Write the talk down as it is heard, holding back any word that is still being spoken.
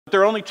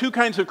There are only two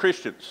kinds of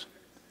Christians: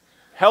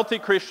 healthy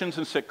Christians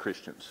and sick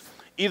Christians.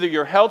 Either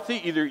you're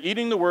healthy, either you're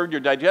eating the Word,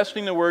 you're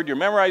digesting the Word, you're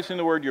memorizing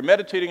the Word, you're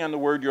meditating on the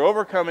Word, you're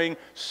overcoming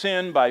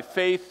sin by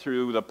faith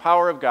through the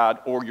power of God,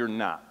 or you're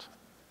not.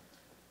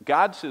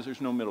 God says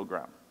there's no middle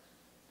ground.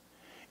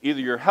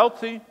 Either you're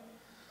healthy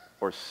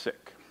or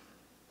sick.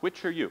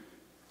 Which are you?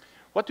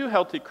 What do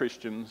healthy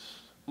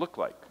Christians look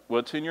like? Well,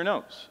 it's in your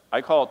notes.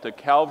 I call it the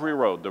Calvary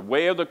Road, the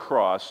way of the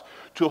cross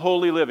to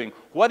holy living.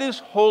 What is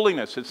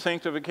holiness? It's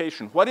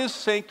sanctification. What is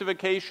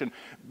sanctification?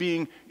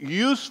 Being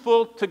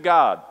useful to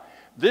God.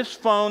 This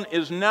phone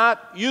is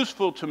not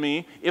useful to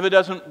me if it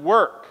doesn't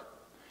work,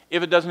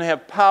 if it doesn't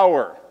have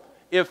power,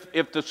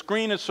 if the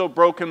screen is so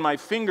broken my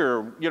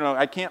finger,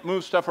 I can't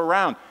move stuff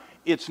around.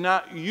 It's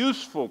not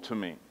useful to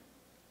me.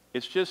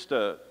 It's just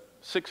a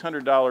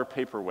 $600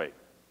 paperweight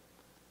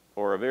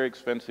or a very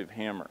expensive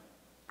hammer.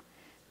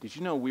 Did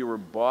you know we were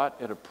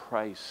bought at a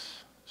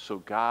price so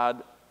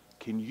God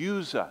can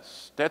use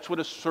us? That's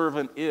what a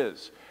servant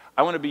is.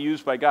 I want to be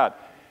used by God.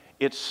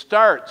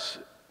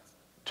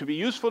 To be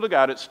useful to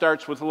God, it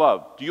starts with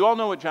love. Do you all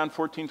know what John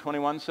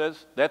 14:21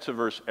 says? That's a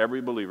verse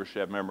every believer should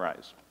have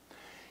memorized.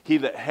 He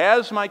that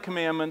has my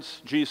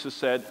commandments, Jesus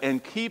said,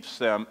 and keeps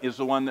them is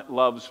the one that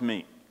loves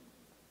me.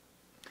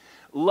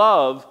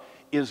 Love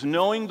is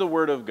knowing the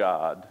Word of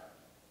God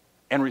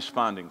and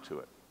responding to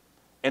it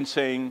and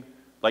saying,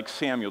 like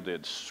Samuel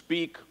did,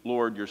 "Speak,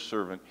 Lord, your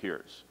servant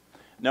hears."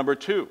 Number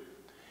two,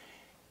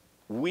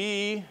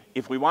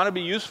 if we want to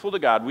be useful to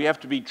God, we have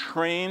to be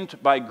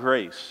trained by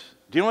grace.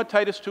 Do you know what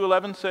Titus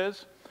 2:11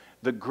 says?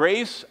 The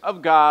grace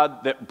of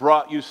God that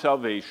brought you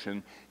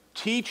salvation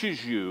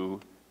teaches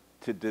you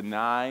to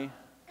deny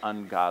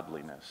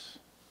ungodliness.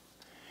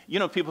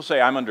 People say,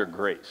 "I'm under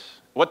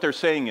grace." What they're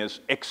saying is,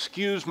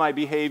 excuse my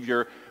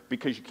behavior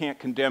because you can't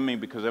condemn me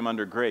because I'm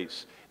under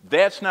grace.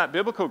 That's not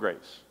biblical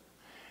grace.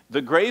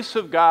 The grace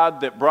of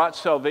God that brought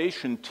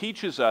salvation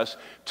teaches us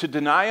to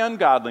deny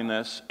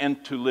ungodliness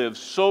and to live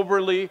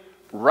soberly,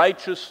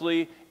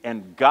 righteously,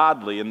 and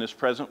godly in this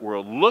present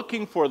world,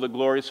 looking for the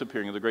glorious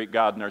appearing of the great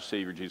God and our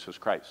Savior, Jesus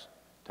Christ.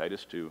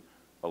 Titus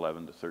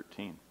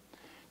 2:11-13.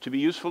 To be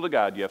useful to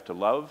God, you have to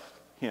love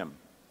Him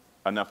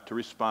enough to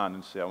respond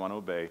and say, "I want to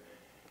obey."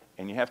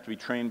 And you have to be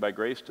trained by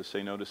grace to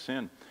say no to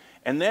sin.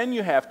 And then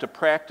you have to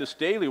practice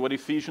daily what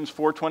Ephesians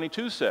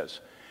 4:22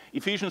 says.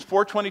 Ephesians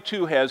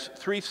 4:22 has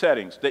three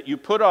settings: that you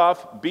put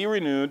off, be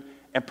renewed,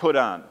 and put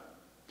on.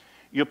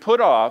 You put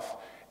off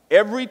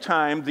every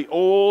time the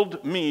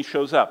old me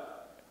shows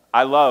up.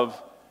 I love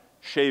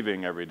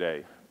shaving every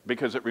day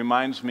because it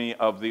reminds me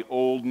of the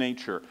old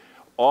nature.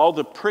 All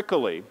the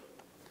prickly,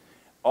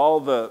 all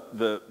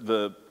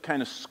the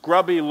kind of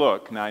scrubby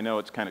look. Now, I know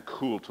it's kind of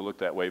cool to look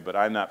that way, but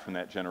I'm not from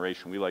that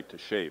generation. We like to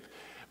shave.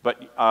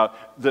 But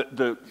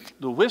the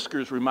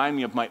whiskers remind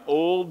me of my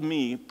old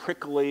me,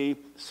 prickly,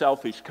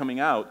 selfish, coming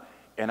out,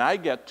 and I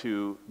get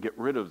to get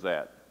rid of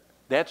that.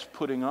 That's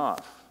putting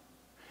off.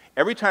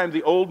 Every time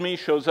the old me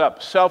shows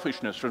up,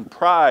 selfishness and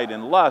pride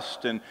and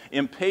lust and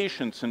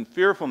impatience and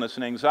fearfulness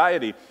and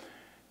anxiety,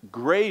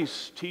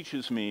 grace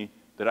teaches me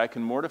that I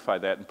can mortify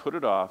that and put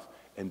it off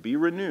and be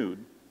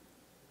renewed.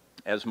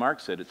 As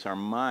Mark said, it's our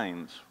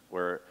minds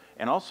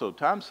and also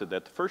Tom said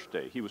that the first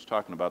day. He was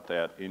talking about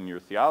that in your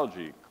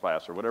theology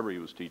class or whatever he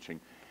was teaching.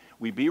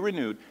 We be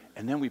renewed,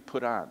 and then we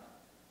put on.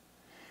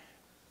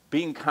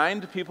 Being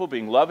kind to people,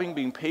 being loving,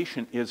 being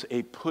patient is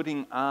a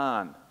putting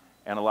on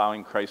and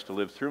allowing Christ to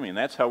live through me. And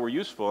that's how we're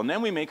useful. And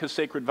then we make a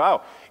sacred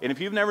vow. And if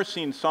you've never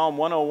seen Psalm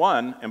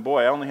 101, and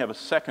boy, I only have a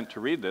second to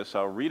read this,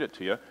 I'll read it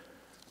to you.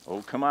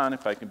 Oh, come on,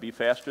 if I can be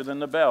faster than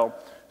the bell.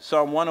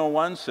 Psalm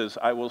 101 says,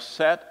 "I will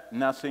set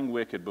nothing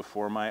wicked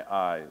before my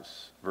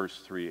eyes." Verse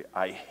 3,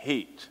 "I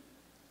hate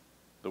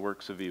the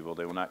works of evil.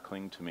 They will not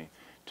cling to me."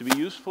 To be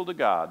useful to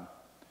God,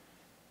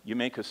 you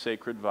make a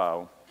sacred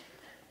vow,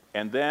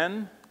 and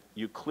then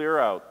you clear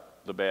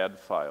out the bad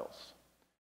files.